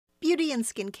Beauty and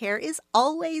skincare is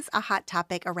always a hot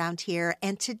topic around here,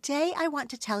 and today I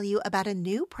want to tell you about a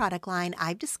new product line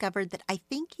I've discovered that I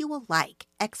think you will like,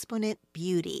 Exponent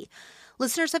Beauty.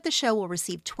 Listeners of the show will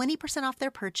receive 20% off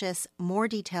their purchase. More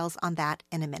details on that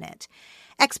in a minute.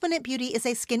 Exponent Beauty is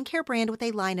a skincare brand with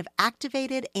a line of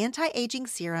activated anti-aging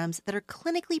serums that are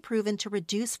clinically proven to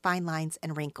reduce fine lines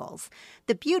and wrinkles.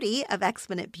 The beauty of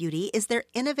Exponent Beauty is their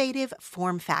innovative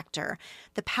form factor.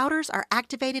 The powders are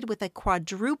activated with a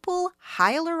quadruple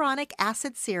hyaluronic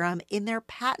acid serum in their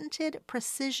patented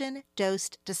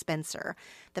precision-dosed dispenser.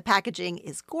 The packaging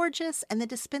is gorgeous, and the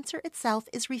dispenser itself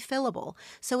is refillable,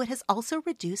 so it has also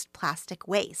reduced plastic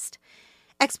waste.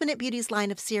 Exponent Beauty's line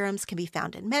of serums can be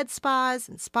found in med spas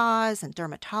and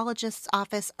dermatologists'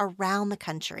 office around the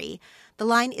country. The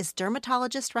line is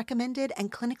dermatologist recommended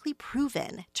and clinically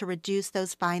proven to reduce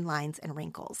those fine lines and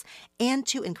wrinkles, and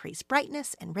to increase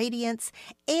brightness and radiance,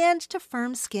 and to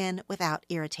firm skin without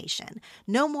irritation.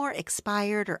 No more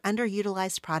expired or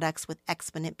underutilized products with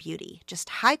Exponent Beauty, just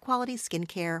high-quality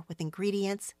skincare with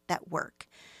ingredients that work.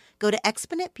 Go to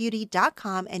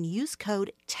exponentbeauty.com and use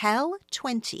code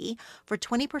TELL20 for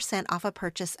 20% off a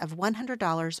purchase of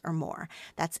 $100 or more.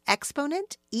 That's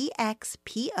Exponent,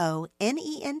 EXPONENT,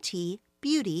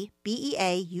 Beauty,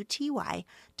 BEAUTY.com,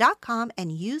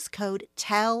 and use code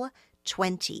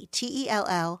TELL20,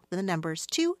 TELL, the numbers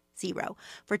 20,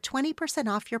 for 20%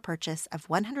 off your purchase of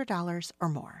 $100 or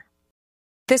more.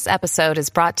 This episode is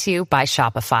brought to you by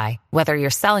Shopify. Whether you're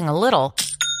selling a little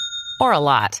or a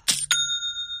lot,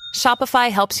 Shopify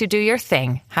helps you do your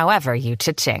thing, however you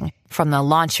cha-ching. From the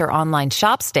launch your online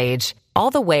shop stage,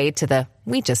 all the way to the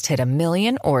we just hit 1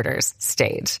 million orders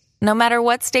stage. No matter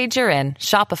what stage you're in,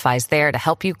 Shopify's there to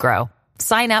help you grow.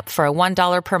 Sign up for a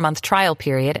 $1 per month trial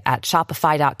period at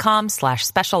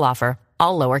shopify.com/special offer,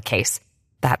 all lowercase.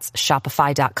 That's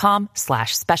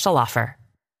shopify.com/special offer.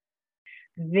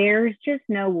 There's just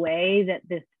no way that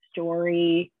this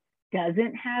story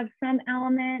doesn't have some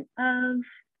element of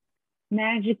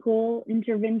magical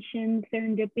intervention,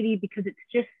 serendipity, because it's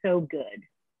just so good.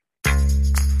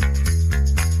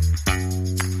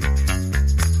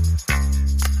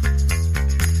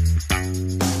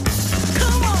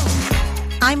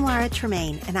 I'm Laura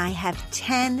Tremaine, and I have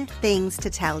 10 things to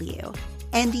tell you.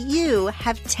 And you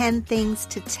have 10 things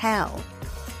to tell.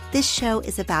 This show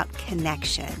is about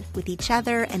connection with each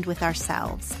other and with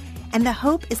ourselves. And the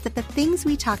hope is that the things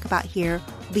we talk about here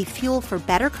will be fuel for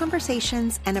better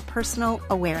conversations and a personal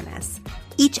awareness.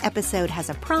 Each episode has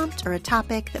a prompt or a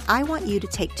topic that I want you to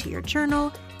take to your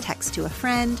journal, text to a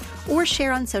friend, or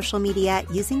share on social media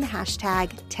using the hashtag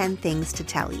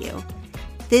 10thingstotellyou.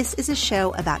 This is a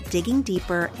show about digging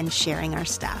deeper and sharing our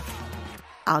stuff.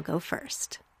 I'll go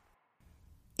first.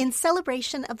 In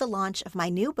celebration of the launch of my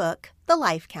new book, The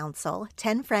Life Council,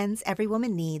 10 Friends Every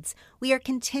Woman Needs, we are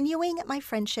continuing my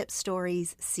Friendship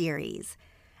Stories series.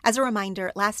 As a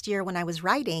reminder, last year when I was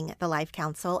writing The Life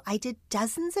Council, I did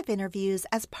dozens of interviews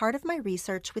as part of my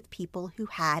research with people who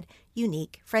had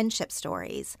unique friendship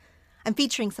stories. I'm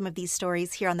featuring some of these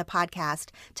stories here on the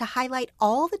podcast to highlight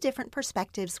all the different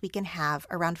perspectives we can have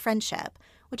around friendship,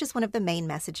 which is one of the main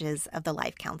messages of The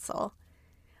Life Council.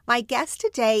 My guest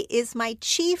today is my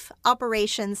Chief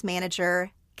Operations Manager,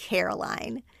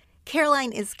 Caroline.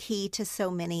 Caroline is key to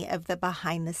so many of the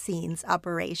behind-the-scenes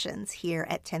operations here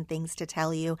at 10 Things to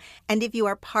Tell You. And if you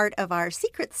are part of our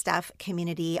Secret Stuff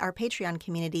community, our Patreon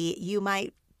community, you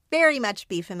might very much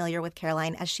be familiar with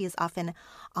Caroline, as she is often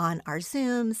on our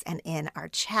Zooms and in our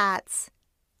chats.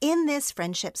 In this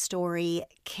friendship story,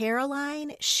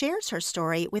 Caroline shares her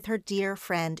story with her dear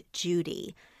friend,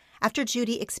 Judy. After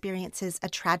Judy experiences a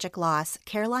tragic loss,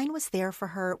 Caroline was there for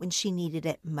her when she needed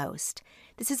it most.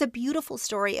 This is a beautiful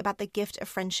story about the gift of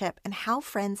friendship and how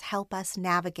friends help us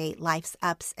navigate life's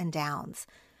ups and downs.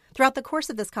 Throughout the course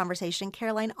of this conversation,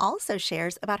 Caroline also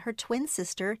shares about her twin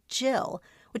sister, Jill,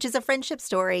 which is a friendship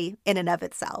story in and of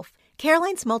itself.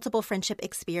 Caroline's multiple friendship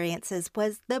experiences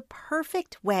was the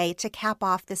perfect way to cap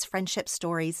off this Friendship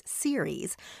Stories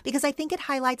series because I think it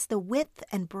highlights the width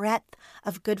and breadth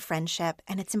of good friendship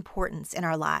and its importance in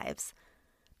our lives.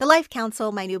 The Life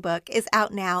Council, my new book, is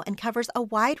out now and covers a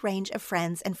wide range of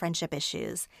friends and friendship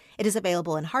issues. It is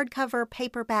available in hardcover,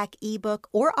 paperback, ebook,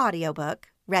 or audiobook,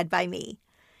 read by me.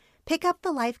 Pick up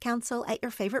The Life Council at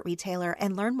your favorite retailer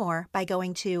and learn more by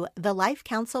going to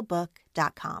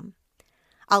thelifecouncilbook.com.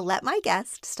 I'll let my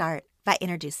guest start by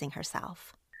introducing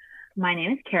herself. My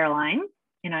name is Caroline,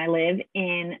 and I live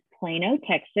in Plano,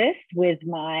 Texas, with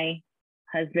my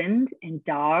husband and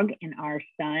dog and our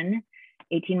son,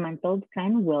 18-month-old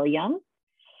son, William.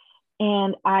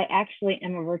 And I actually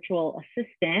am a virtual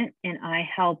assistant, and I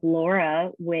help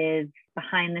Laura with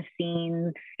behind the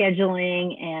scenes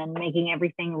scheduling and making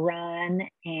everything run,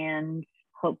 and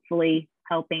hopefully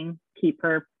helping keep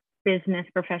her business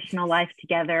professional life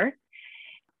together.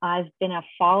 I've been a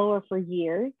follower for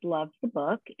years, loved the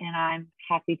book, and I'm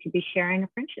happy to be sharing a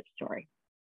friendship story.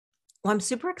 Well, I'm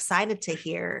super excited to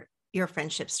hear your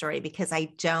friendship story because I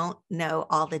don't know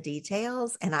all the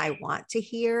details and I want to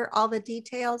hear all the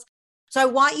details. So I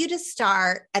want you to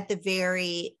start at the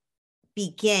very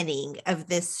beginning of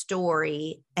this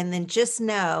story and then just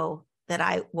know that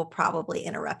I will probably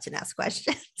interrupt and ask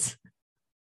questions.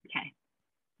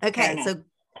 Okay, so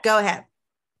go ahead.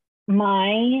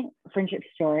 My friendship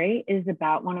story is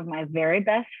about one of my very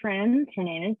best friends. Her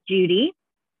name is Judy.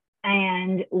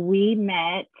 And we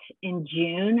met in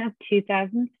June of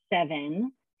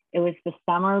 2007. It was the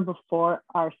summer before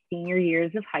our senior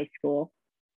years of high school.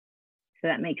 So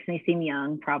that makes me seem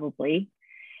young, probably.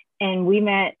 And we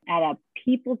met at a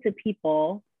people to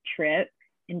people trip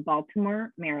in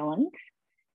Baltimore, Maryland.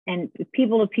 And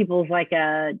people to people is like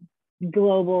a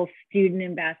global student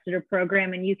ambassador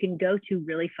program. And you can go to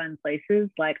really fun places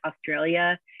like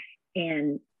Australia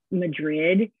and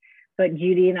Madrid. But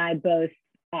Judy and I both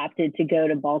opted to go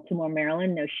to Baltimore,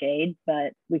 Maryland. No shade,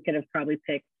 but we could have probably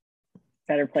picked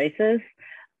better places.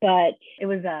 But it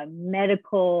was a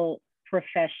medical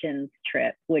professions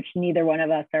trip, which neither one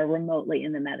of us are remotely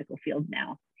in the medical field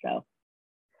now. So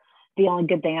the only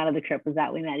good thing out of the trip was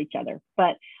that we met each other.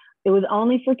 But it was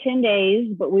only for 10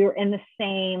 days, but we were in the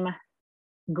same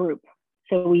group.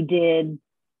 So we did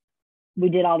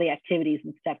all the activities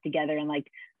and stuff together, and like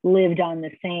lived on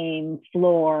the same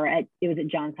floor it was at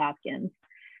Johns Hopkins.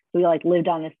 We like lived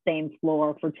on the same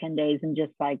floor for 10 days and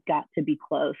just like got to be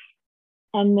close.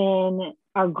 And then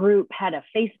our group had a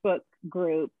Facebook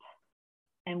group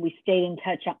and we stayed in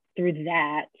touch through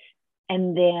that.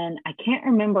 And then I can't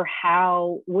remember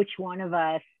which one of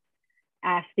us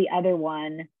asked the other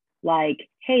one, like,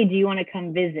 hey, do you want to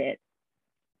come visit?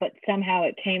 But somehow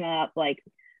it came up like,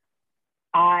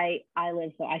 I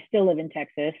still live in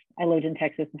Texas. I lived in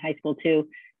Texas in high school too.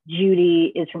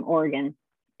 Judy is from Oregon.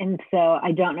 And so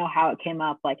I don't know how it came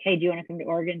up, like, hey, do you want to come to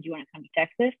Oregon? Do you want to come to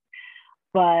Texas?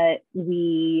 But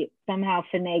we somehow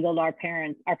finagled our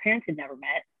parents. Our parents had never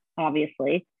met,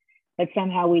 obviously, but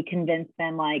somehow we convinced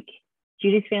them, like,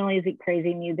 Judy's family isn't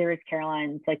crazy, neither is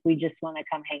Caroline's. Like, we just want to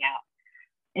come hang out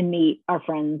and meet our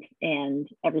friends and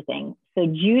everything. So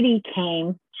Judy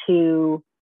came to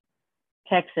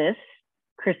Texas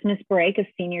Christmas break of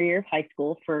senior year of high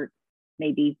school for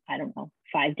maybe,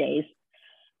 5 days.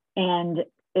 And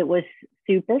it was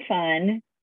super fun.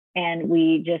 And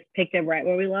we just picked up right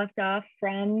where we left off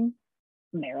from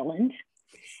Maryland.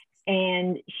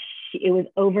 And it was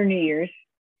over New Year's.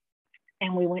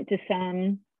 And we went to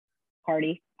some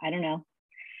party. I don't know.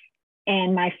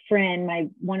 And my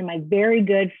friend, one of my very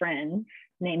good friends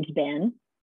named Ben,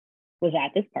 was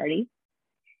at this party.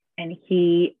 And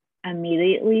he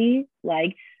immediately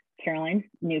liked Caroline's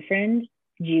new friend,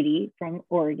 Judy, from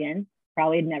Oregon.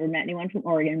 Probably had never met anyone from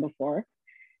Oregon before.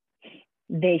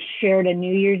 They shared a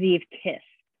New Year's Eve kiss.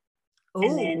 Ooh.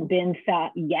 And then Ben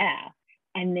thought,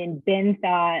 And then Ben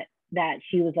thought that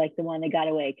she was like the one that got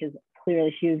away because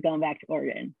clearly she was going back to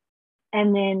Oregon.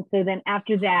 And then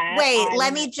after that. Wait,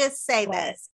 let me just say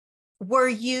this. Were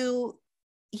you,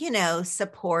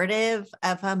 supportive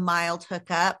of a mild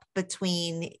hookup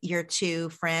between your two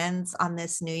friends on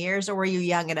this New Year's, or were you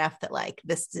young enough that like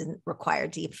this didn't require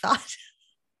deep thought?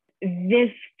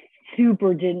 This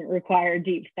super didn't require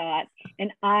deep thought.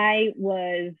 And I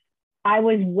was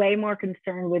way more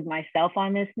concerned with myself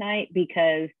on this night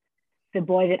because the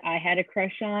boy that I had a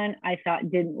crush on, I thought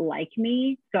didn't like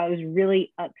me. So I was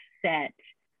really upset.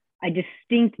 I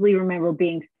distinctly remember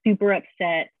being super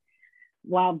upset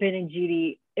while Ben and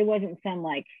Judy, it wasn't some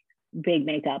like big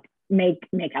makeout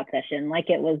session. Like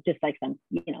it was just like some,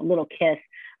 little kiss,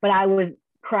 but I was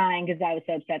crying because I was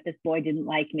so upset this boy didn't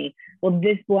like me. Well,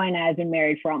 this boy and I have been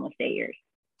married for almost 8 years.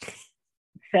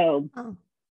 So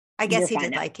I guess he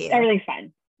did like you. Everything's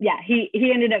fine. Yeah, he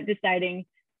ended up deciding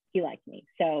he liked me.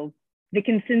 So the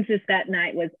consensus that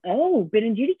night was, oh, Ben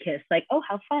and Judy kissed. Like, oh,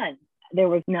 how fun. There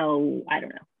was no,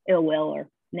 ill will or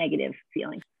negative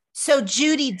feelings. So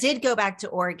Judy did go back to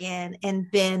Oregon and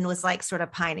Ben was like sort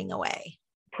of pining away.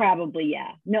 Probably,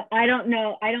 yeah. No, I don't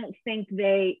know. I don't think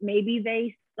maybe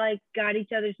they like got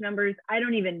each other's numbers. I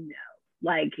don't even know.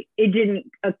 Like it didn't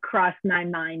cross my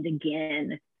mind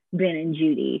again, Ben and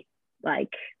Judy,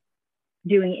 like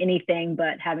doing anything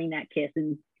but having that kiss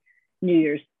in New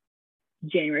Year's,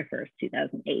 January 1st,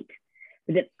 2008.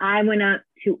 But then I went up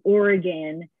to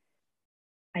Oregon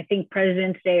I think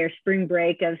President's Day or spring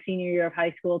break of senior year of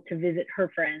high school to visit her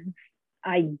friends.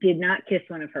 I did not kiss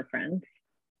one of her friends.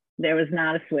 There was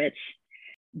not a switch.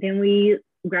 Then we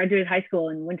graduated high school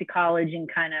and went to college and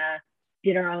kind of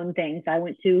did our own things. I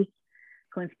went to,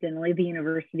 coincidentally, the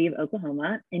University of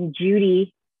Oklahoma, and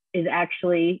Judy is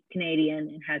actually Canadian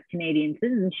and has Canadian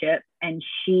citizenship. And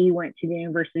she went to the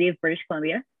University of British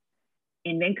Columbia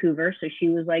in Vancouver. So she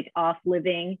was like off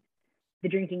living, the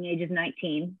drinking age is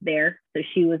 19 there. So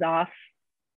she was off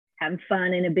having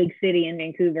fun in a big city in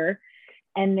Vancouver.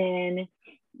 And then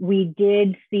we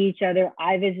did see each other.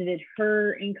 I visited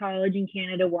her in college in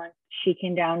Canada once. She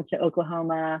came down to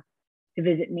Oklahoma to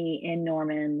visit me in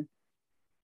Norman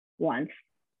once.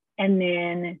 And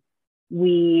then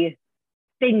we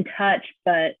stayed in touch,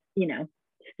 but, you know,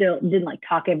 still didn't like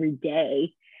talk every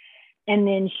day. And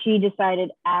then she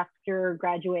decided after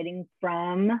graduating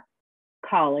from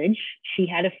college, she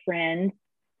had a friend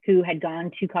who had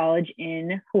gone to college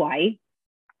in Hawaii,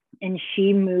 and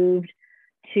she moved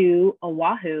to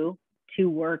Oahu to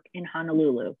work in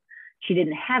Honolulu. She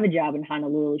didn't have a job in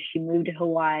Honolulu. She moved to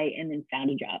Hawaii and then found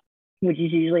a job, which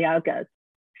is usually how it goes.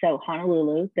 So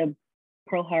Honolulu, the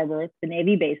Pearl Harbor, the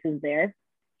Navy bases there,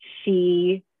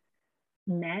 she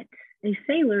met a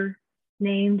sailor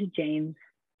named James.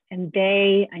 And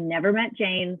I never met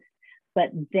James, but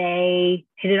they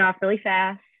hit it off really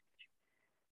fast.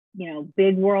 You know,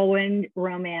 big whirlwind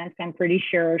romance, I'm pretty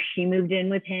sure. She moved in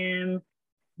with him.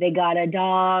 They got a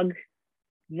dog.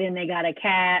 Then they got a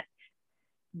cat.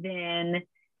 Then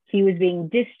he was being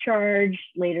discharged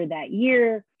later that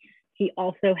year. He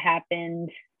also happened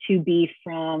to be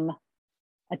from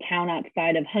a town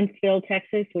outside of Huntsville,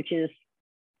 Texas, which is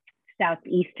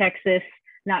southeast Texas,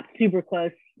 not super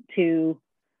close to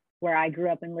where I grew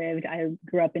up and lived. I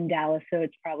grew up in Dallas, so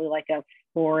it's probably like a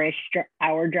 4-ish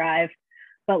hour drive.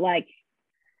 But like,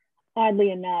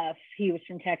 oddly enough, he was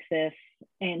from Texas,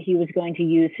 and he was going to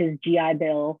use his GI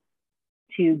Bill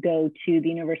to go to the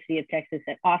University of Texas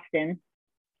at Austin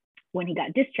when he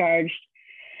got discharged.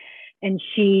 And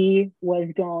she was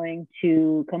going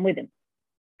to come with him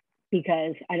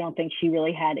because I don't think she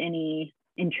really had any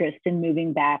interest in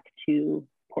moving back to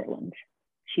Portland.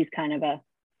 She's kind of a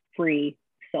free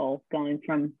soul going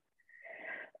from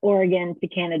Oregon to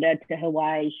Canada to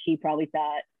Hawaii. She probably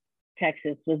thought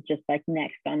Texas was just like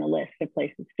next on the list of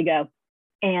places to go.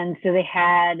 And so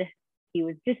he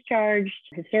was discharged,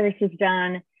 his service was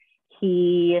done.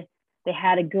 They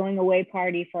had a going away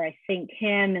party for, I think,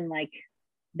 him and like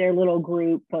their little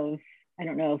group of, I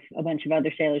don't know if a bunch of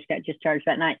other sailors got discharged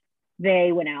that night.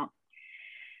 They went out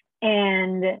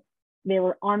and they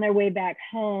were on their way back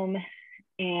home.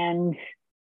 And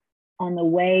on the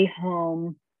way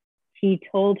home, he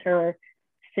told her,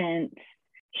 since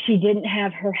she didn't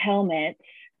have her helmet,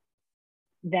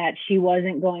 that she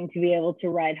wasn't going to be able to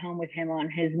ride home with him on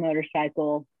his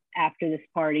motorcycle after this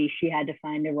party. She had to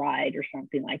find a ride or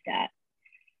something like that.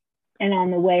 And on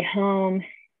the way home,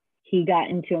 he got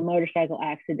into a motorcycle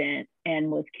accident and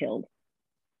was killed.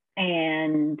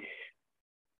 And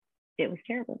it was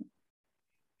terrible.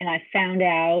 And I found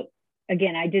out,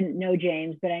 again, I didn't know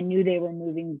James, but I knew they were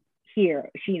moving here.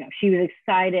 She was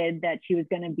excited that she was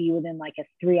going to be within like a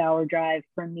 3-hour drive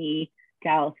from me,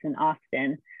 Dallas and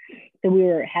Austin. So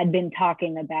we'd been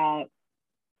talking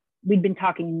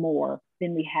more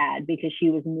than we had because she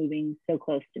was moving so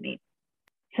close to me.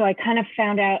 So I kind of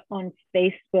found out on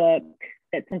Facebook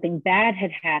that something bad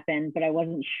had happened, but I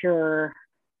wasn't sure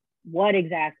what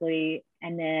exactly.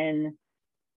 And then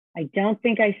I don't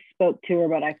think I spoke to her,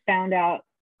 but I found out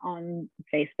on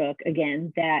Facebook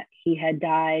again that he had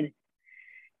died.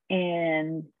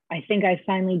 And I think I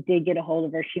finally did get a hold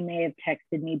of her. She may have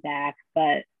texted me back,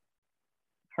 but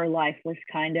her life was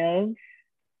kind of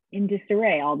in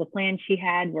disarray. All the plans she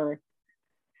had were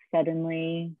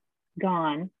suddenly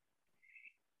gone.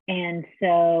 And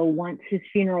so once his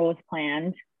funeral was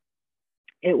planned,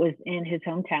 it was in his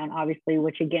hometown, obviously,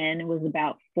 which again was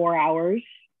about 4 hours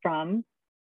from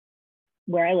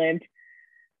where I lived.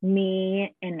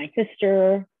 Me and my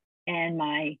sister and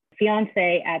my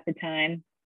fiance at the time,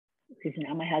 who's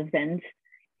now my husband,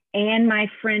 and my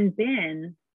friend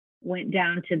Ben went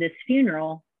down to this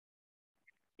funeral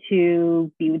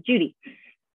to be with Judy.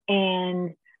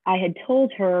 And I had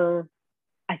told her,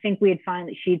 I think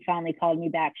she'd finally called me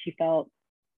back. She felt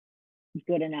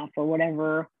good enough or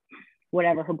whatever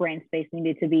her brain space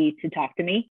needed to be to talk to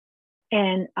me.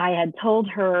 And I had told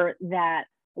her that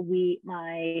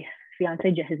my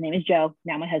fiance, his name is Joe,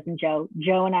 now my husband Joe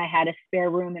and I had a spare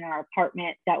room in our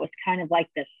apartment that was kind of like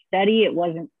the study. It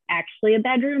wasn't actually a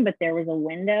bedroom, but there was a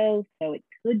window, so it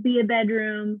could be a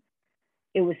bedroom.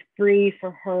 It was free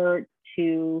for her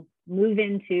to move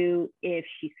into if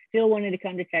she still wanted to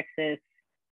come to Texas,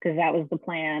 because that was the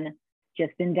plan,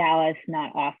 just in Dallas,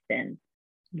 not Austin.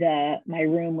 My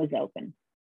room was open.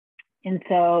 And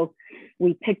so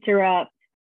we picked her up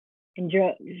and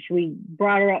we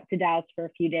brought her up to Dallas for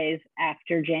a few days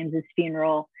after James's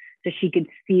funeral so she could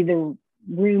see the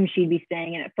room she'd be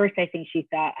staying in. At first, I think she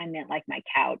thought I meant like my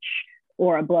couch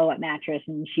or a blow-up mattress.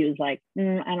 And she was like, I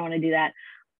don't want to do that.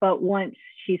 But once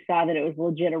she saw that it was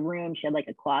legit a room, she had like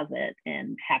a closet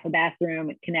and half a bathroom,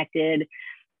 it connected,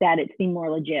 that it seemed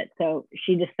more legit. So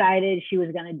she decided she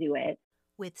was going to do it.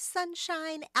 With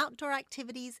sunshine, outdoor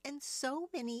activities, and so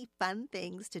many fun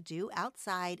things to do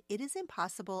outside, it is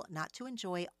impossible not to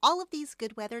enjoy all of these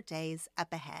good weather days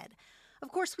up ahead. Of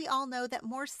course, we all know that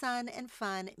more sun and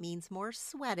fun means more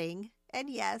sweating,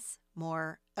 and yes,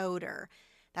 more odor.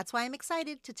 That's why I'm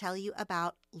excited to tell you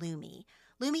about Lume.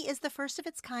 Lume is the first of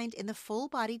its kind in the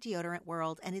full-body deodorant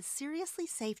world and is seriously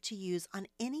safe to use on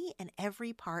any and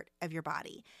every part of your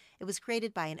body. It was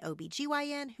created by an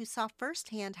OBGYN who saw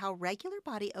firsthand how regular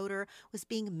body odor was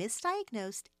being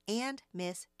misdiagnosed and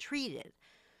mistreated.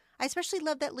 I especially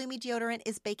love that Lume deodorant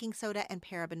is baking soda and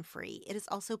paraben-free. It is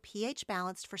also pH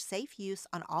balanced for safe use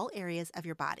on all areas of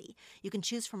your body. You can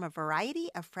choose from a variety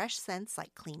of fresh scents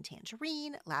like clean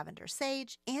tangerine, lavender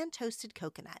sage, and toasted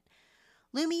coconut.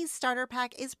 Lume's starter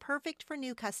pack is perfect for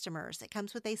new customers. It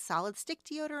comes with a solid stick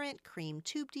deodorant, cream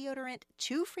tube deodorant,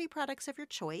 2 free products of your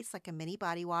choice like a mini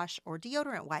body wash or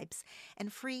deodorant wipes,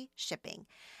 and free shipping.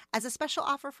 As a special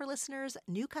offer for listeners,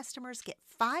 new customers get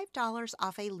 $5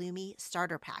 off a Lume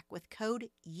starter pack with code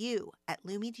U at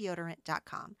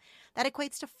LumeDeodorant.com. That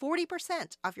equates to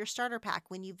 40% off your starter pack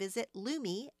when you visit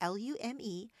Lume,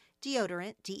 Lume,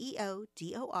 deodorant,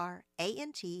 DEODORANT.com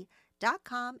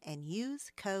and use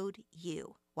code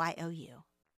U, YOU.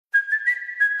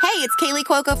 Hey, it's Kaylee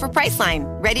Cuoco for Priceline.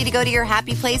 Ready to go to your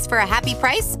happy place for a happy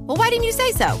price? Well, why didn't you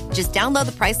say so? Just download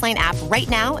the Priceline app right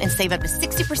now and save up to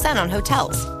 60% on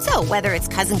hotels. So whether it's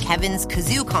Cousin Kevin's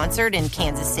Kazoo Concert in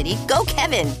Kansas City, go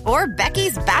Kevin, or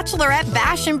Becky's Bachelorette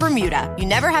Bash in Bermuda, you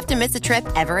never have to miss a trip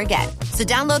ever again. So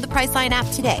download the Priceline app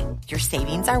today. Your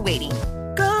savings are waiting.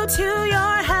 Go to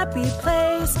your happy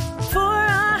place for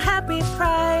a happy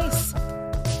price.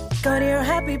 Go to your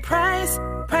happy price,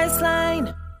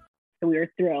 Priceline. So we were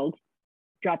thrilled.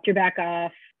 Dropped her back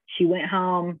off. She went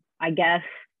home, I guess,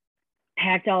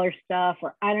 packed all her stuff,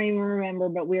 or I don't even remember,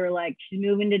 but we were like, she's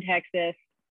moving to Texas.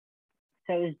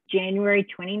 So it was January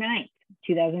 29th,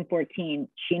 2014.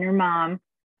 She and her mom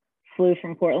flew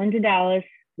from Portland to Dallas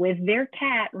with their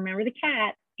cat, remember the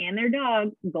cat, and their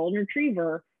dog, golden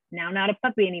retriever, now not a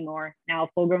puppy anymore, now a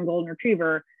full-grown golden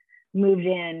retriever, moved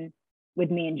in with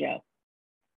me and Joe.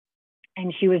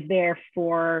 And she was there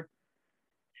for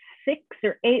 6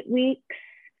 or 8 weeks.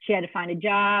 She had to find a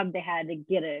job. They had to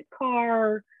get a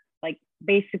car, like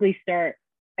basically start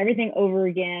everything over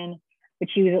again. But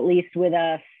she was at least with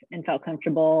us and felt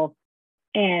comfortable.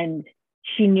 And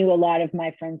she knew a lot of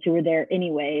my friends who were there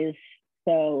anyways.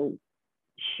 So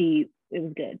it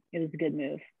was good. It was a good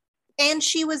move. And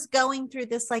she was going through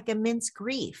this like immense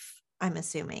grief, I'm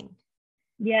assuming.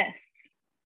 Yes.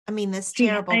 I mean, this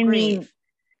terrible grief.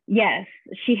 Yes,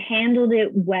 she handled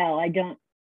it well. I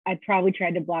probably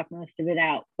tried to block most of it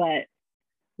out, but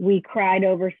we cried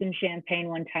over some champagne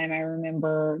one time. I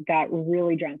remember, got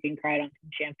really drunk and cried on some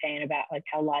champagne about like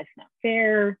how life's not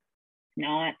fair.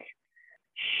 Not.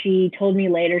 She told me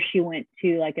later she went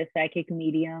to like a psychic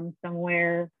medium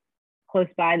somewhere close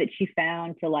by that she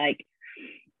found to like,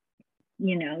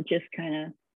 just kind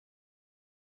of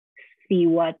see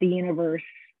what the universe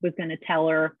was going to tell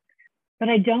her. But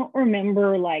I don't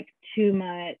remember like too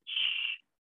much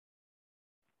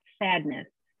sadness.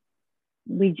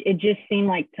 It just seemed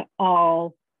like to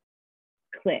all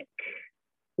click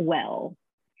well.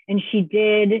 And she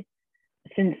did,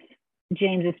 since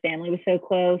James's family was so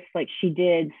close, like she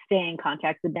did stay in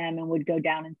contact with them and would go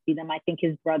down and see them. I think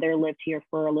his brother lived here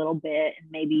for a little bit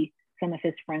and maybe some of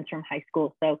his friends from high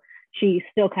school. So she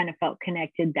still kind of felt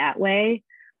connected that way.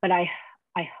 But I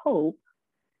hope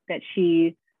that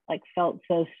she like felt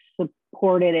so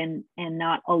supported and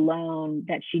not alone,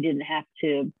 that she didn't have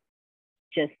to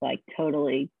just like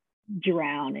totally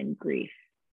drown in grief.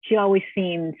 She always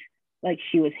seemed like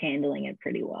she was handling it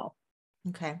pretty well.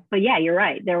 Okay. But yeah, you're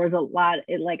right. There was a lot,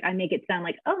 I make it sound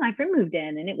like, oh, my friend moved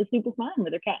in and it was super fun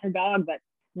with her cat and her dog. But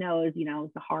no, it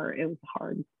was a hard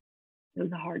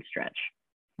stretch.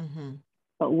 Mm-hmm.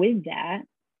 But with that,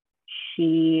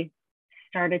 she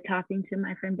started talking to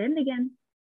my friend Ben again.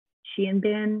 She and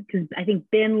Ben, because I think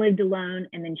Ben lived alone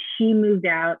and then she moved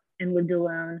out and lived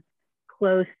alone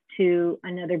close to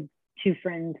another two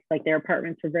friends, like their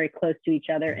apartments were very close to each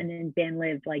other. And then Ben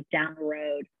lived like down the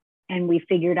road. And we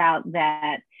figured out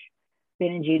that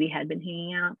Ben and Judy had been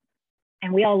hanging out.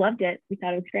 And we all loved it. We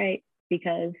thought it was great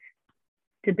because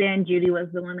to Ben, Judy was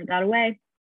the one that got away.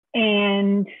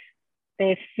 And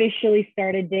they officially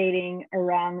started dating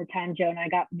around the time Joe and I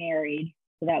got married.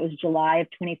 So that was July of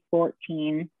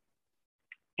 2014.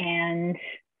 And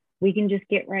we can just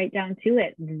get right down to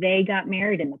it. They got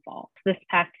married in the fall, this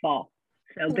past fall.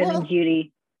 So Ben and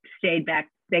Judy stayed back.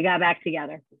 They got back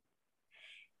together.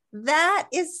 That's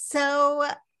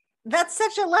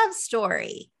such a love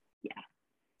story. Yeah.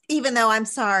 Even though I'm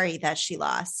sorry that she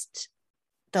lost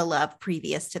the love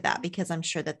previous to that, because I'm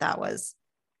sure that was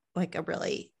like a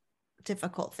really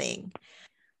difficult thing.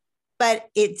 But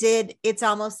it's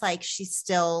almost like she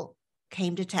still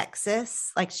came to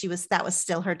Texas. Like that was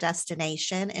still her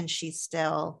destination, and she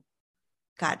still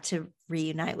got to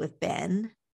reunite with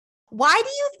Ben. Why do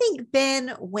you think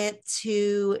Ben went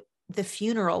to the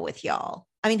funeral with y'all?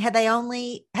 I mean, had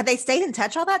they stayed in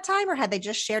touch all that time, or had they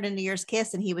just shared a New Year's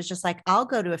kiss and he was just like, I'll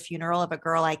go to a funeral of a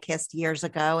girl I kissed years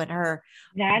ago and her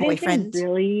boyfriend?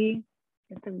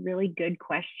 That's a really good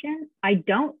question. I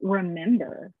don't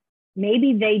remember.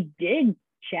 Maybe they did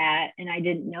chat and I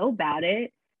didn't know about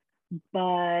it,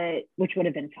 but which would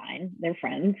have been fine. They're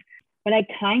friends. But I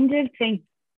kind of think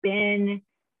Ben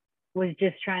was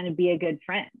just trying to be a good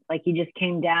friend. Like he just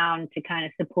came down to kind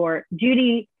of support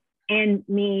Judy and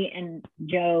me and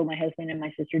Joe, my husband, and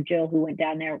my sister Jill, who went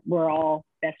down there. We're all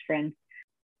best friends.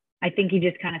 I think he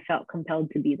just kind of felt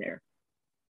compelled to be there.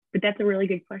 But that's a really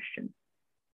good question.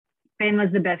 Ben was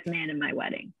the best man in my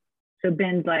wedding. So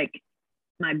Ben's like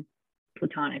my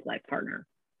platonic life partner.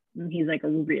 And he's like a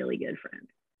really good friend.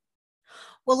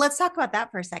 Well, let's talk about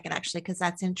that for a second, actually, because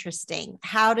that's interesting.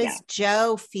 How does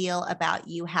Joe feel about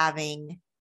you having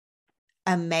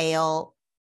a male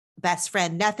best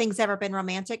friend? Nothing's ever been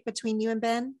romantic between you and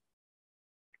Ben?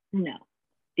 No.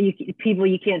 You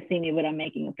can't see me, but I'm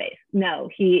making a face. No,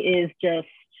 he is just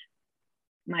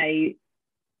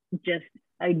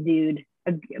a dude,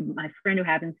 my friend who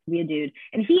happens to be a dude.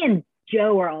 And he and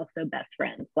Joe are also best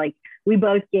friends. Like we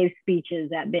both gave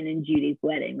speeches at Ben and Judy's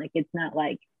wedding. Like it's not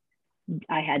like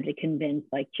I had to convince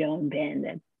like Joe and Ben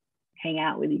to hang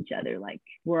out with each other. Like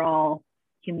we're all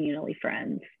communally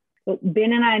friends. But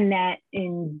Ben and I met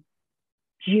in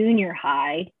junior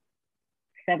high,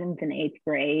 7th and 8th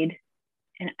grade.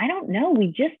 And I don't know, we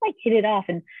just like hit it off.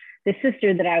 And the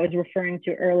sister that I was referring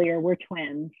to earlier, we're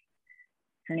twins.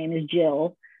 Her name is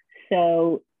Jill.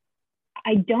 So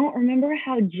I don't remember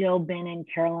how Jill, Ben, and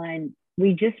Caroline,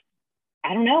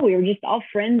 I don't know, we were just all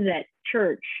friends at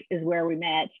church is where we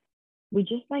met. We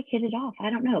just like hit it off. I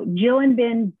don't know. Jill and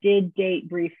Ben did date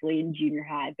briefly in junior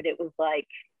high, but it was like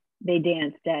they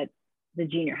danced at the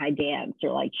junior high dance,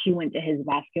 or like she went to his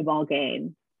basketball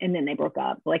game and then they broke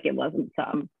up. Like it wasn't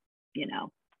some,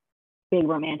 big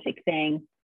romantic thing,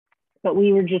 but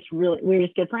we were just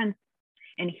good friends.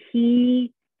 And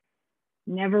he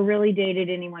never really dated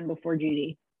anyone before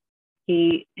Judy.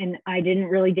 And I didn't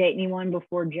really date anyone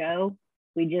before Joe.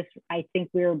 I think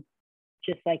we were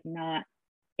just like not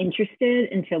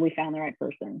interested until we found the right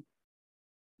person.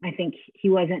 I think he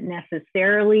wasn't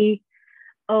necessarily,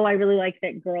 I really like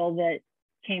that girl that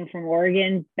came from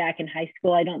Oregon back in high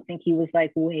school. I don't think he was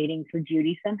like waiting for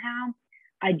Judy somehow.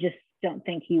 I just don't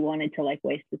think he wanted to like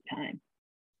waste his time.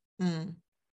 And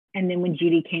then when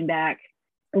Judy came back,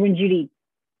 or when Judy,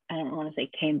 I don't want to say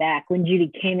came back, when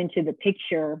Judy came into the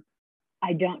picture,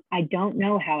 I don't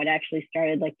know how it actually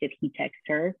started. Like, did he text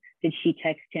her? Did she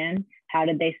text him? How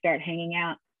did they start hanging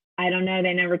out? I don't know.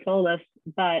 They never told us,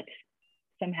 but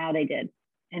somehow they did.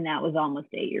 And that was almost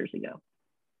 8 years ago.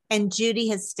 And Judy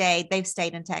they've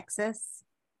stayed in Texas?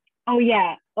 Oh,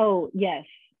 yeah. Oh, yes.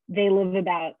 They live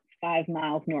about 5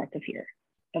 miles north of here,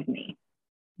 of me.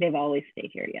 They've always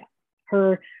stayed here, yeah.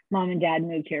 Her mom and dad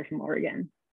moved here from Oregon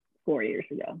 4 years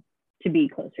ago to be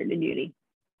closer to Judy.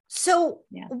 So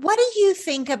what do you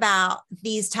think about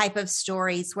these type of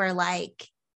stories where like,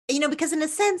 because in a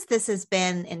sense, this has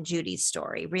been in Judy's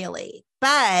story, really,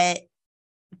 but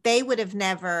they would have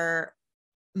never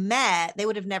met, they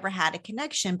would have never had a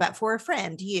connection, but for a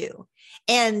friend, you,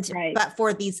 and, right. But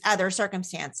for these other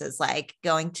circumstances, like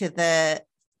going to the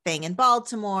thing in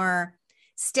Baltimore,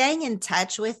 staying in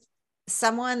touch with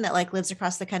someone that like lives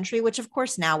across the country, which of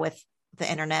course now with the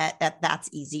internet, that's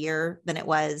easier than it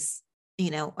was.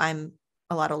 I'm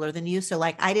a lot older than you. So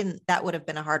like, that would have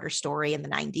been a harder story in the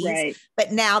 90s, right.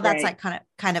 But now that's right. Like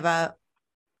kind of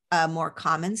a more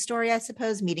common story, I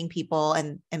suppose, meeting people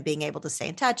and being able to stay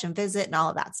in touch and visit and all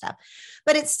of that stuff.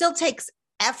 But it still takes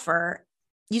effort,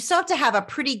 you still have to have a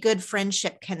pretty good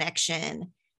friendship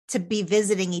connection to be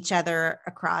visiting each other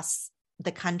across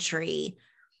the country.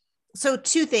 So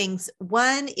two things.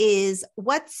 One is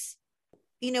what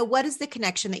is the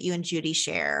connection that you and Judy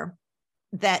share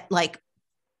that like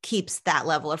keeps that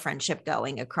level of friendship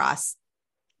going across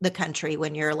the country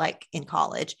when you're like in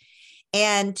college?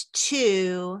 And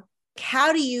two,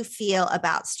 how do you feel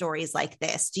about stories like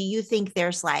this? Do you think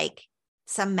there's like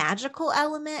some magical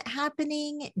element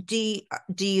happening? Do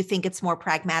you think it's more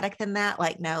pragmatic than that?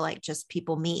 Like, no, like just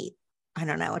people meet. I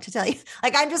don't know what to tell you.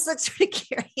 Like, I'm just like sort of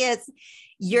curious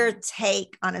your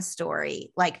take on a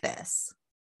story like this.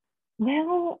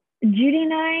 Well, Judy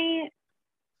and I,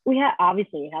 we have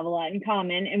a lot in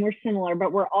common, and we're similar,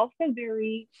 but we're also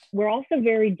very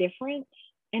different.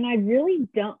 And I really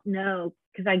don't know,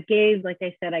 because I gave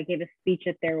a speech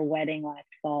at their wedding last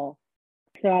fall.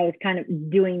 So I was kind of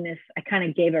doing this. I kind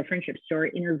of gave a friendship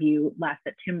story interview last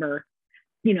September.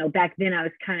 Back then I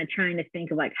was kind of trying to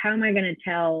think of like, how am I going to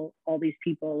tell all these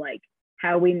people like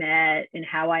how we met and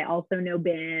how I also know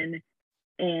Ben,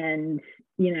 and,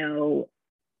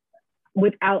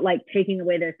 without like taking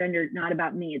away their thunder, not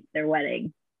about me, it's their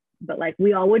wedding, but like,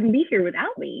 we all wouldn't be here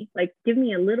without me. Like, give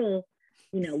me a little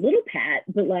pat,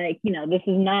 but like, this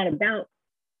is not about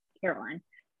Caroline.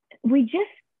 We just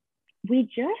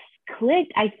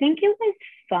clicked. I think it was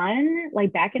fun.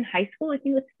 Like back in high school, I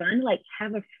think it was fun to like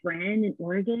have a friend in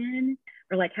Oregon,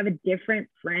 or like have a different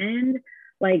friend.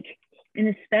 Like,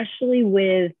 and especially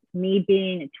with me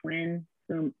being a twin,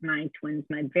 so my twin's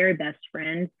my very best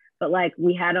friend, but like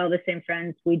we had all the same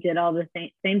friends. We did all the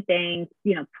same things,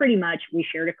 pretty much. We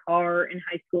shared a car in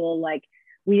high school. Like,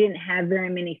 we didn't have very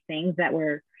many things that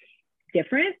were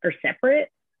different or separate.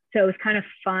 So it was kind of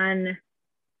fun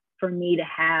for me to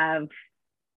have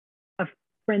a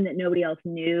friend that nobody else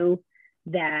knew,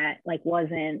 that like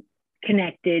wasn't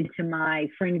connected to my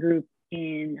friend group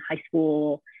in high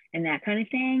school and that kind of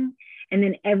thing. And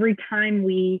then every time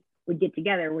we would get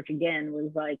together, which again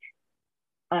was like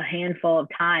a handful of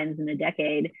times in a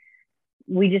decade,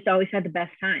 we just always had the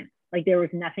best time. Like, there was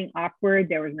nothing awkward,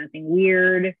 there was nothing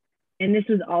weird. And this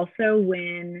was also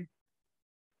when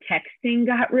texting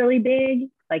got really big.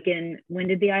 Like, when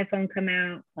did the iPhone come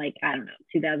out? Like, I don't know,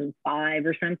 2005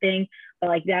 or something. But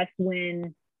like, that's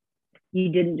when you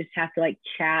didn't just have to like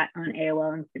chat on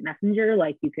AOL Instant Messenger.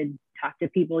 Like, you could talk to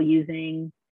people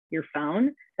using your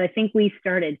phone. So I think we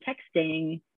started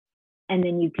texting, and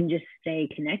then you can just stay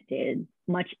connected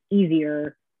much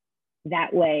easier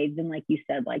that way than, like you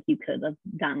said, like you could have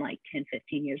done like 10,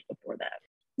 15 years before that.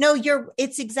 No,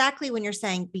 it's exactly when you're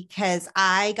saying, because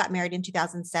I got married in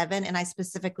 2007. And I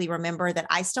specifically remember that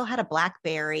I still had a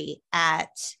BlackBerry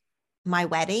at my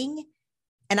wedding,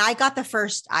 and I got the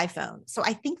first iPhone. So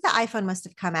I think the iPhone must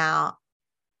have come out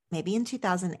maybe in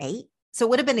 2008. So it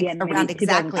would have been around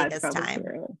exactly this time.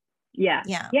 Yeah.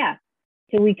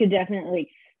 So we could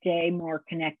definitely stay more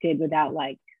connected without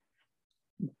like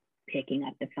picking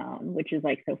up the phone, which is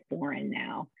like so foreign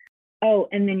now. Oh,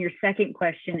 and then your second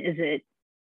question, is it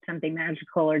something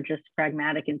magical or just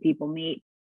pragmatic and people meet?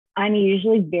 I'm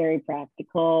usually very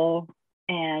practical,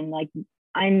 and like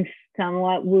I'm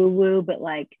somewhat woo-woo, but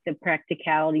like the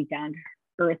practicality, down to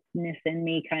earthness in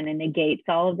me kind of negates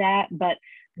all of that. But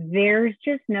there's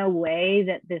just no way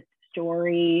that this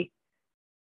story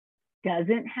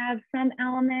doesn't have some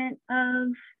element of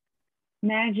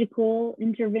magical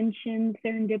intervention,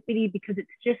 serendipity, because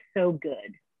it's just so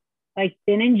good. Like,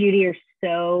 Ben and Judy are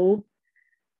so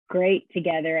great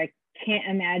together. I can't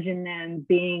imagine them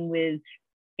being with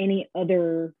any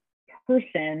other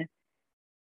person.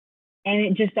 And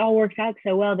it just all works out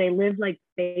so well. They live like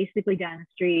basically down the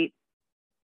street.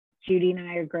 Judy and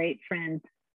I are great friends.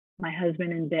 My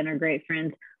husband and Ben are great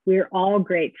friends. We're all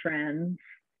great friends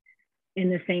in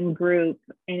the same group.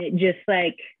 And it just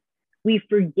like, we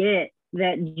forget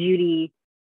that Judy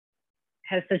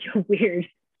has such a weird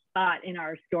spot in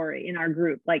our story, in our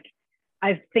group. Like,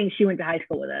 I think she went to high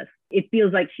school with us. It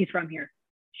feels like she's from here.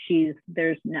 She's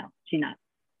not.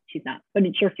 But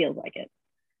it sure feels like it.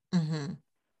 Mm-hmm.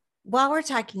 While we're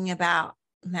talking about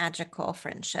magical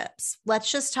friendships,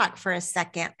 let's just talk for a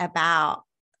second about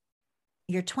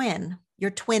your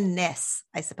twinness,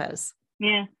 I suppose.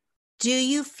 Yeah. Do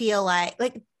you feel like,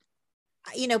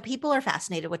 people are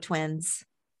fascinated with twins.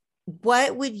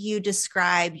 What would you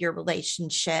describe your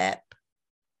relationship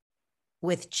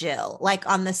with Jill, like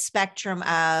on the spectrum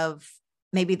of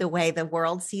maybe the way the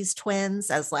world sees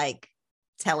twins as like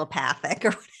telepathic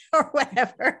or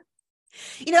whatever?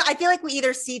 I feel like we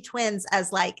either see twins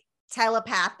as like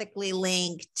telepathically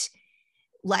linked,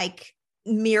 like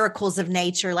miracles of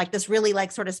nature, like this really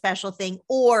like sort of special thing,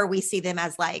 or we see them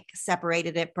as like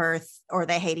separated at birth or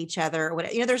they hate each other or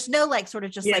whatever. There's no like sort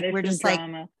of just like, we're just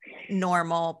drama. Like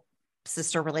normal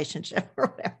sister relationship or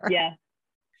whatever. Yeah.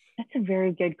 That's a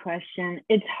very good question.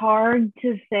 It's hard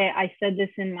to say. I said this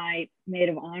in my maid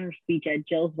of honor speech at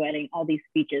Jill's wedding, all these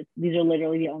speeches. These are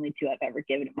literally the only two I've ever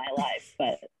given in my life,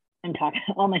 but I'm talking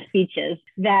all my speeches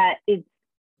that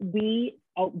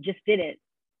just did it.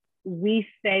 We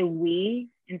say we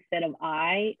instead of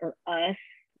I, or us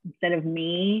instead of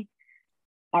me.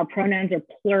 Our pronouns are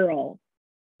plural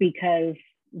because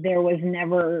there was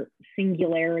never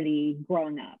singularity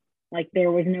growing up. Like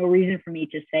there was no reason for me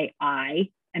to say I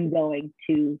am going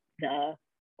to the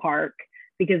park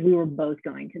because we were both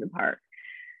going to the park.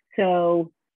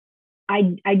 So I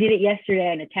did it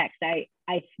yesterday in a text. I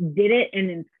did it and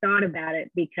then thought about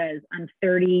it because I'm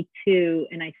 32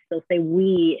 and I still say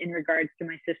we in regards to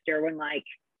my sister when like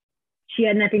she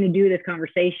had nothing to do with this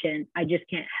conversation. I just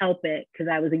can't help it because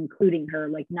I was including her,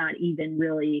 like not even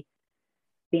really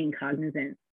being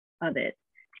cognizant of it.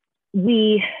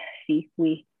 We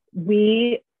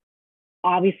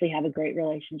obviously have a great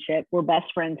relationship. We're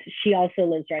best friends. She also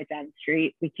lives right down the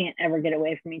street. We can't ever get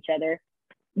away from each other.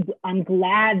 I'm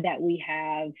glad that we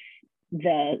have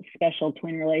the special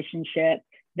twin relationship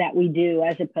that we do,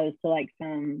 as opposed to like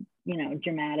some,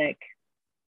 dramatic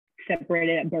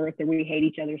separated at birth or we hate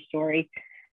each other's story.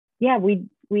 Yeah, we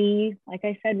like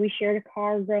I said, we shared a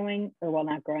car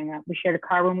not growing up. We shared a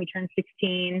car when we turned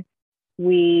 16.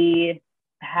 We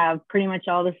have pretty much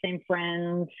all the same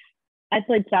friends. I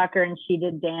played soccer and she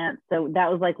did dance. So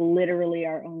that was like literally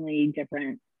our only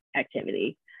different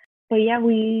activity. But yeah,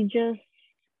 we're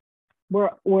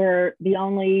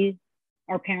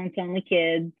our parents' only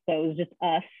kids. So it was just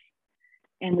us.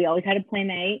 And we always had a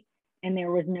playmate. And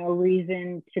there was no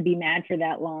reason to be mad for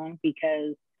that long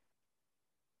because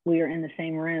we were in the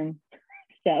same room.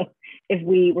 So if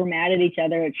we were mad at each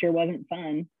other, it sure wasn't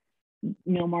fun.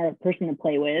 No more person to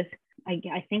play with.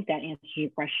 I think that answers your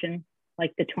question.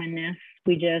 Like the twinness,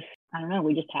 we just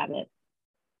have it.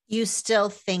 You still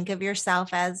think of yourself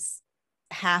as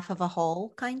half of a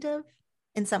whole, kind of,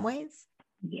 in some ways?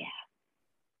 Yeah.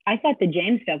 I thought the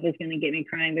James stuff was going to get me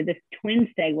crying, but this twin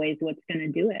segue is what's going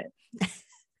to do it.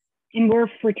 And we're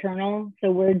fraternal,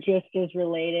 so we're just as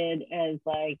related as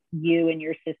like you and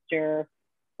your sister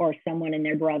or someone and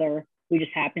their brother. We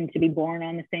just happen to be born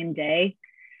on the same day.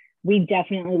 We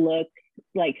definitely look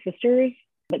like sisters,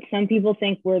 but some people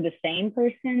think we're the same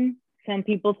person. Some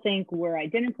people think we're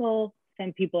identical.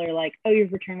 Some people are like, oh, you're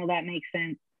fraternal, that makes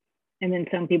sense. And then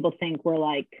some people think we're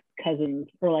like cousins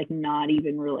or like not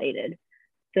even related.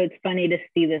 So it's funny to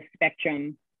see the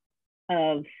spectrum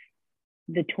of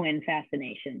the twin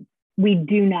fascination. We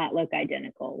do not look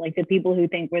identical. Like the people who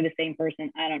think we're the same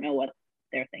person, I don't know what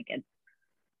they're thinking.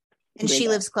 And she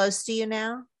lives close to you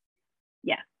now?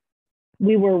 Yeah.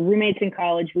 We were roommates in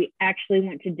college. We actually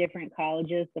went to different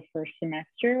colleges the first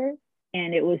semester,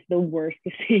 and it was the worst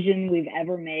decision we've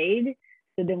ever made.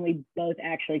 So then we both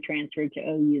actually transferred to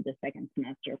OU the second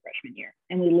semester of freshman year.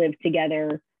 And we lived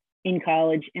together in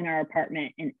college in our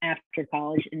apartment and after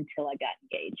college until I got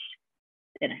engaged.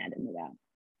 Then I had to move out.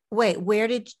 Wait, where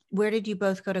did you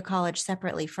both go to college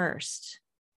separately first?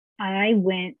 I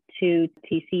went to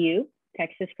TCU,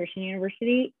 Texas Christian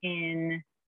University in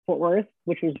Fort Worth,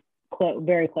 which was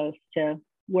very close to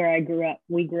where I grew up.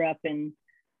 We grew up it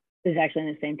was actually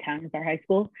in the same town as our high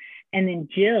school. And then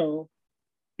Jill,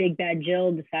 Big Bad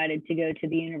Jill, decided to go to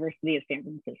the University of San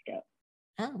Francisco.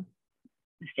 Oh.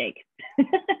 Mistake.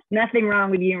 Nothing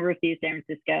wrong with the University of San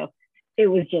Francisco. It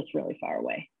was just really far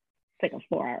away. It's like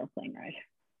a 4-hour plane ride.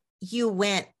 You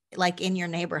went like in your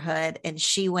neighborhood and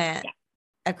she went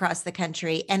across the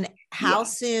country. And how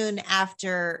soon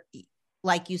after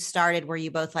like you started were you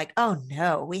both like, oh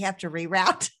no, we have to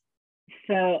reroute?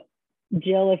 So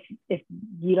Jill, if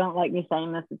you don't like me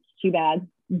saying this, it's too bad.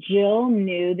 Jill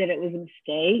knew that it was a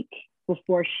mistake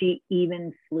before she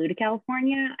even flew to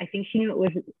California. I think she knew it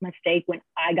was a mistake when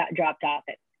I got dropped off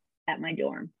at my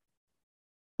dorm,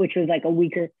 which was like a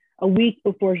week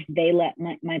before they let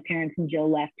my parents and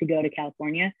Jill left to go to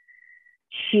California.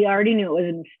 She already knew it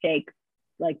was a mistake,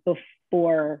 like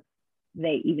before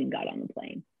they even got on the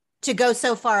plane. To go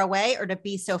so far away or to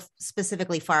be so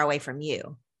specifically far away from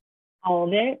you? All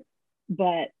of it,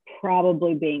 but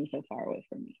probably being so far away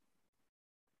from me.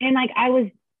 And like, I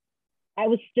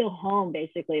was still home,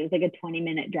 basically. It was like a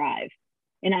 20-minute drive.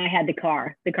 And I had the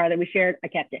car that we shared. I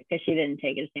kept it because she didn't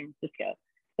take it to San Francisco.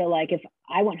 So like if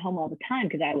I went home all the time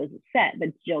because I was upset, but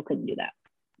Jill couldn't do that.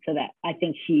 So that I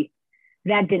think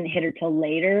that didn't hit her till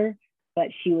later, but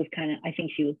she was I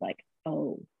think she was like,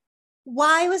 oh,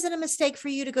 Why was it a mistake for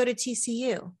you to go to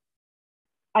TCU?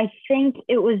 I think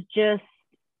it was just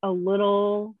a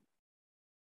little,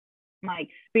 my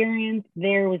experience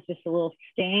there was just a little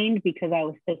stained because I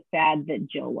was so sad that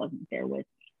Jill wasn't there with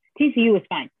me. TCU was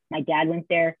fine. My dad went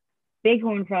there, big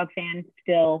Horned Frog fan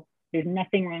still. There's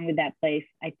nothing wrong with that place.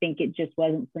 I think it just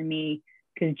wasn't for me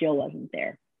because Jill wasn't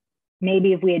there.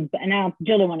 Maybe if we had, and now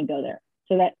Jill didn't want to go there.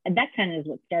 So that kind of is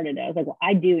what started it. I was like, well,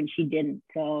 I do, and she didn't.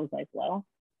 So I was like, well,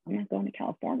 I'm not going to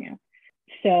California.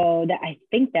 So that, I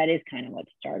think that is kind of what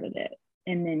started it.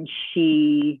 And then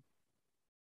she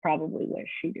probably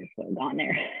wished she just would have gone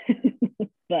there,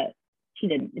 but she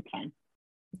didn't. It's fine.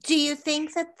 Do you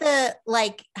think that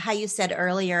like how you said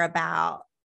earlier about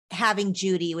having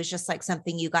Judy was just like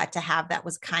something you got to have that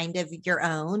was kind of your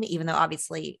own, even though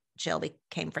obviously Jill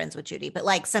became friends with Judy, but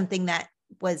like something that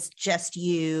was just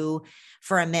you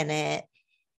for a minute?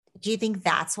 Do you think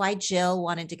that's why Jill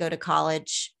wanted to go to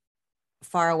college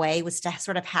far away, was to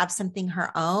sort of have something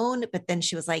her own? But then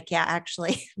she was like, yeah,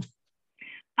 actually.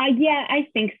 Yeah, I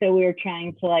think so. We were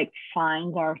trying to like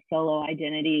find our solo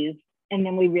identities. And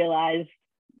then we realized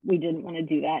we didn't want to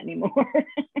do that anymore.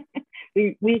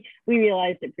 we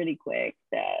realized it pretty quick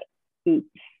that, oops,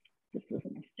 this was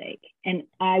a mistake. And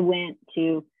I went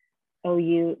to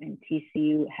OU, and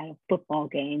TCU had a football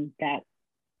game that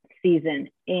season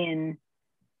in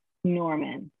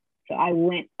Norman. So I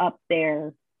went up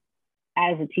there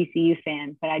as a TCU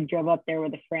fan, but I drove up there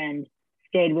with a friend,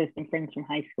 stayed with some friends from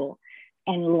high school,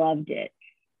 and loved it.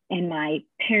 And my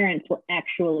parents were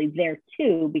actually there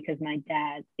too, because my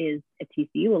dad is a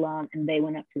TCU alum, and they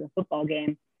went up to the football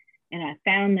game. And I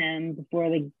found them before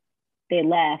they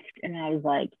left, and I was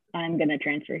like, I'm going to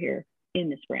transfer here in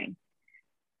the spring.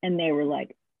 And they were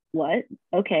like, what?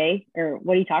 Okay. Or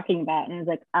what are you talking about? And I was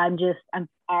like, I'm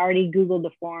already Googled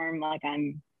the form. Like,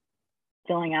 I'm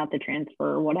filling out the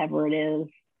transfer, whatever it is,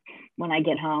 when I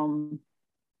get home,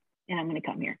 and I'm going to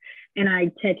come here. And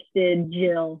I texted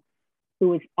Jill, who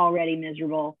was already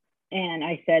miserable, and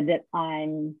I said that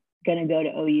I'm going to go to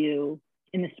OU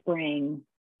in the spring.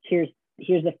 Here's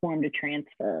the form to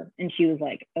transfer. And she was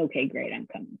like, okay, great, I'm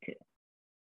coming too.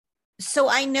 So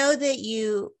I know that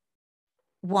you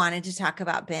wanted to talk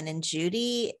about Ben and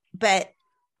Judy, but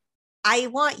I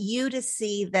want you to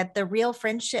see that the real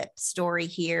friendship story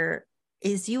here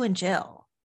is you and Jill.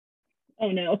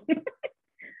 Oh no.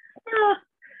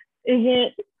 Is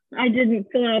it? I didn't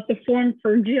fill out the form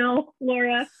for Jill,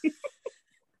 Laura.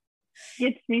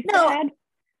 Gets me sad.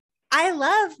 I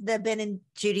love the Ben and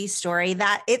Judy story.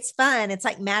 That it's fun. It's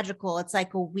like magical. It's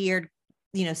like a weird,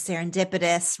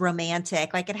 serendipitous,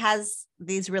 romantic. Like, it has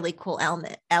these really cool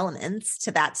elements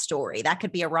to that story. That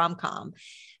could be a rom-com.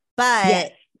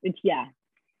 But yeah.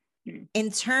 In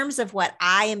terms of what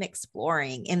I am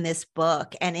exploring in this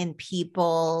book, and in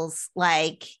people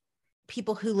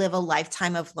who live a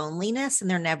lifetime of loneliness, and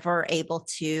they're never able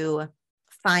to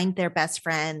find their best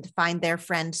friend, find their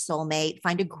friend soulmate,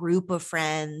 find a group of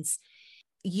friends.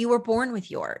 You were born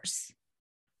with yours.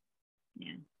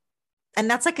 Yeah. And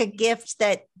that's like a gift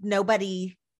that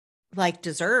nobody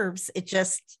deserves. It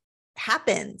just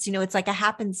happens, it's like a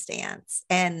happenstance.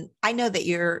 And I know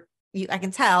that I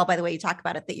can tell by the way you talk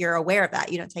about it that you're aware of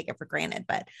that. You don't take it for granted,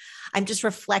 but I'm just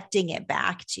reflecting it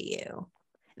back to you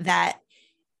that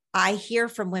I hear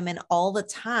from women all the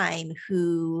time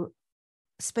who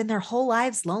spend their whole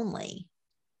lives lonely.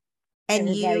 And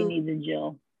everybody needs a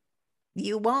Jill.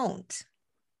 You won't.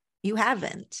 You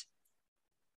haven't.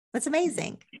 That's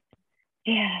amazing.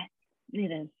 Yeah,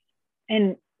 it is.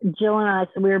 And Jill and I,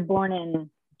 so we were born in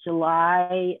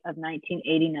July of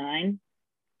 1989,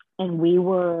 and we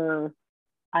were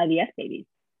IVF babies.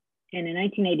 And in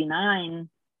 1989,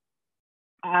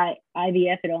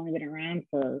 IVF had only been around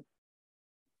for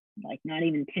not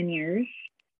even 10 years.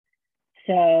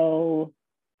 So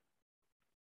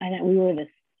we were the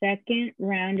second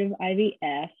round of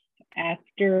IVF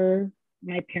after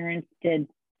my parents did.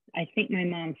 I think my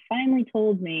mom finally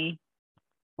told me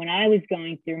when I was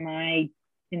going through my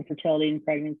infertility and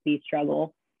pregnancy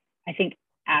struggle, I think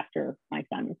after my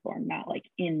son was born, not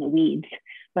in the weeds,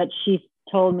 but she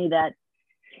told me that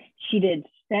she did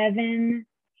 7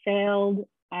 failed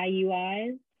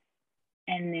IUIs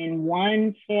and then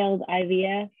 1 failed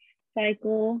IVF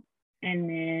cycle. And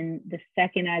then the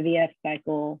second IVF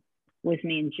cycle was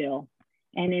me and Jill.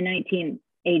 And in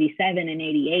 1987 and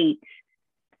 88,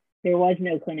 there was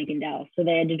no clinic in Dallas. So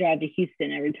they had to drive to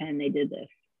Houston every time they did this.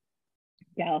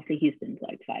 Dallas to Houston's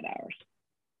 5 hours.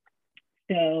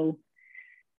 So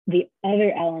the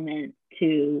other element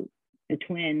to the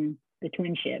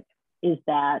twinship is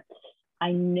that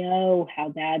I know how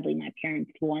badly my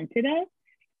parents wanted us.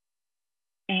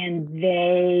 And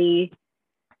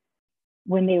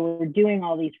when they were doing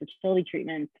all these fertility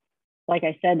treatments, like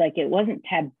I said, like it wasn't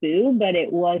taboo, but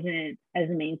it wasn't as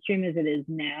mainstream as it is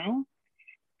now.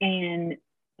 And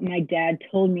my dad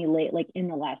told me like in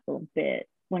the last little bit,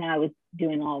 when I was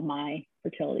doing all my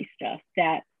fertility stuff,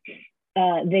 that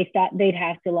they thought they'd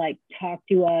have to like talk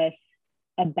to us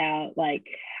about like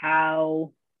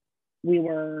how we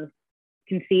were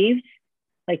conceived,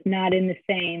 like not in the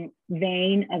same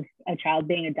vein of a child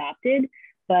being adopted,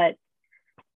 but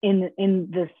in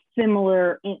the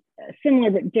similar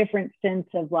but different sense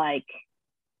of like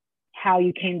how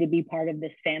you came to be part of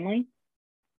this family.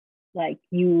 Like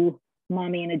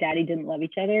mommy and a daddy didn't love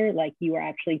each other. Like you were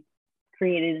actually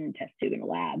created in a test tube in a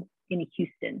lab in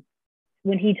Houston.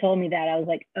 When he told me that, I was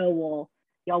like, oh, well,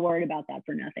 y'all worried about that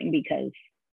for nothing, because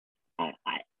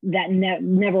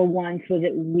never once was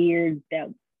it weird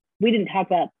that we didn't talk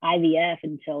about IVF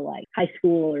until like high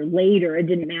school or later. It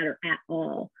didn't matter at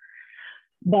all.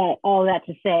 But all that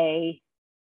to say,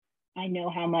 I know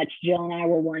how much Jill and I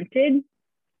were wanted.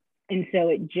 And so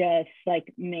it just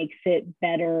like makes it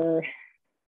better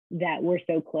that we're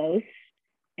so close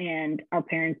and our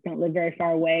parents don't live very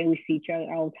far away. We see each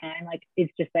other all the time. Like,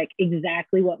 it's just like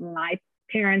exactly what my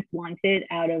parents wanted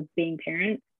out of being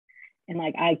parents. And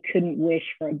like, I couldn't wish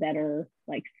for a better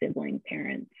like sibling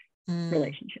parent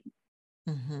relationship.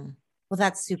 Mm-hmm. Well,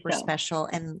 that's super special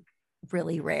and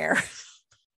really rare.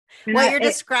 What you're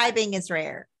describing is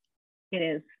rare. It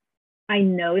is. I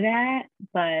know that,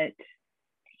 but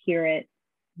to hear it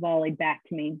volleyed back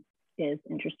to me is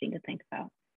interesting to think about.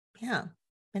 Yeah,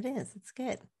 it is. It's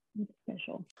good. It's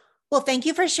special. Well, thank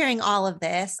you for sharing all of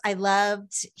this. I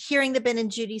loved hearing the Ben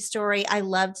and Judy story. I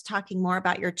loved talking more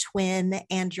about your twin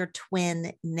and your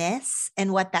twinness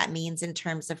and what that means in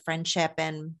terms of friendship.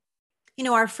 And, you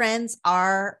know, our friends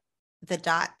are the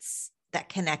dots that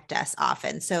connect us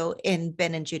often. So in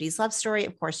Ben and Judy's love story,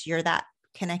 of course, you're that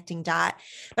connecting dot.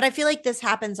 But I feel like this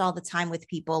happens all the time with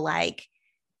people. Like,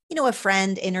 you know, a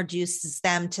friend introduces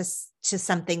them to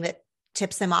something that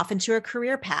tips them off into a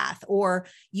career path, or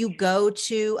you go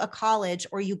to a college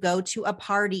or you go to a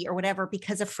party or whatever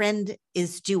because a friend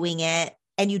is doing it,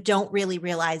 and you don't really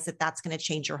realize that that's going to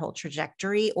change your whole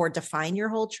trajectory or define your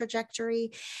whole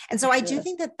trajectory. And so I do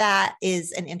think that that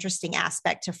is an interesting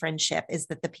aspect to friendship, is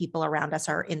that the people around us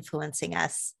are influencing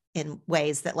us in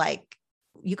ways that, like,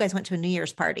 you guys went to a New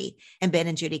Year's party and Ben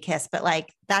and Judy kissed, but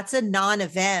like, that's a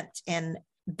non-event in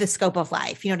the scope of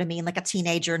life. You know what I mean? Like a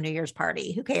teenager New Year's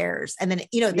party, who cares? And then,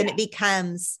 you know, then it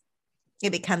becomes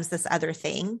this other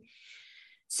thing.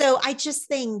 So I just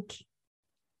think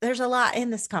there's a lot in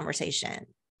this conversation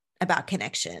about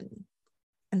connection.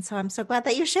 And so I'm so glad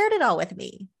that you shared it all with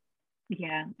me.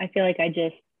 Yeah. I feel like I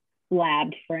just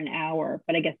blabbed for an hour,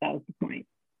 but I guess that was the point.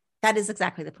 That is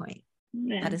exactly the point.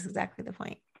 Yeah. That is exactly the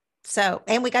point. So,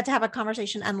 and we got to have a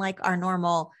conversation unlike our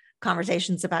normal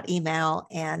conversations about email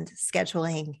and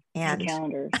scheduling and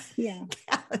calendars. Yeah.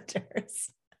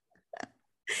 calendars.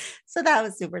 So that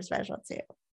was super special too.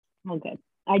 Oh, good.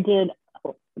 I did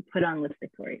put on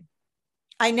lipstick for you.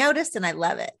 I noticed and I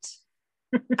love it.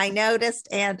 I noticed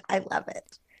and I love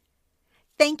it.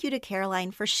 Thank you to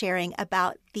Caroline for sharing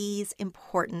about these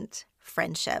important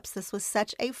friendships. This was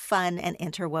such a fun and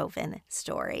interwoven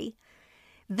story.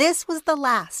 This was the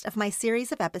last of my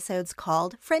series of episodes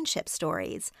called Friendship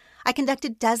Stories. I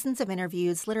conducted dozens of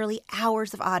interviews, literally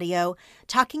hours of audio,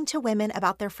 talking to women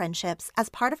about their friendships as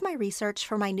part of my research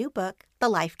for my new book, The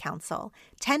Life Council,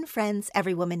 10 Friends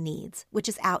Every Woman Needs, which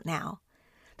is out now.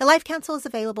 The Life Council is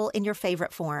available in your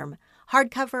favorite form: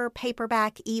 hardcover,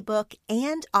 paperback, ebook,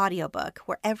 and audiobook,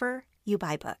 wherever you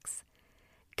buy books.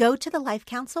 Go to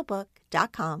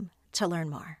thelifecouncilbook.com to learn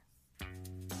more.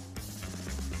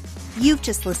 You've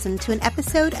just listened to an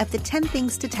episode of the 10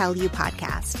 Things to Tell You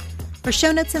podcast. For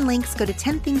show notes and links, go to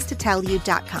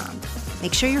 10thingstotellyou.com.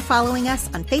 Make sure you're following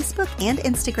us on Facebook and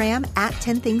Instagram at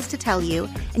 10 Things to Tell You,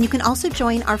 and you can also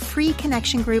join our free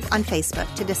connection group on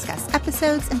Facebook to discuss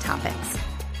episodes and topics.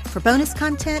 For bonus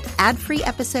content, ad-free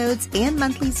episodes, and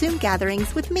monthly Zoom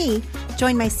gatherings with me,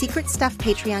 join my Secret Stuff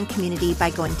Patreon community by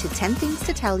going to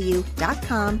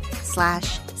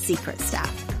 10thingstotellyou.com/secretstuff.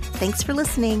 Thanks for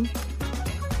listening.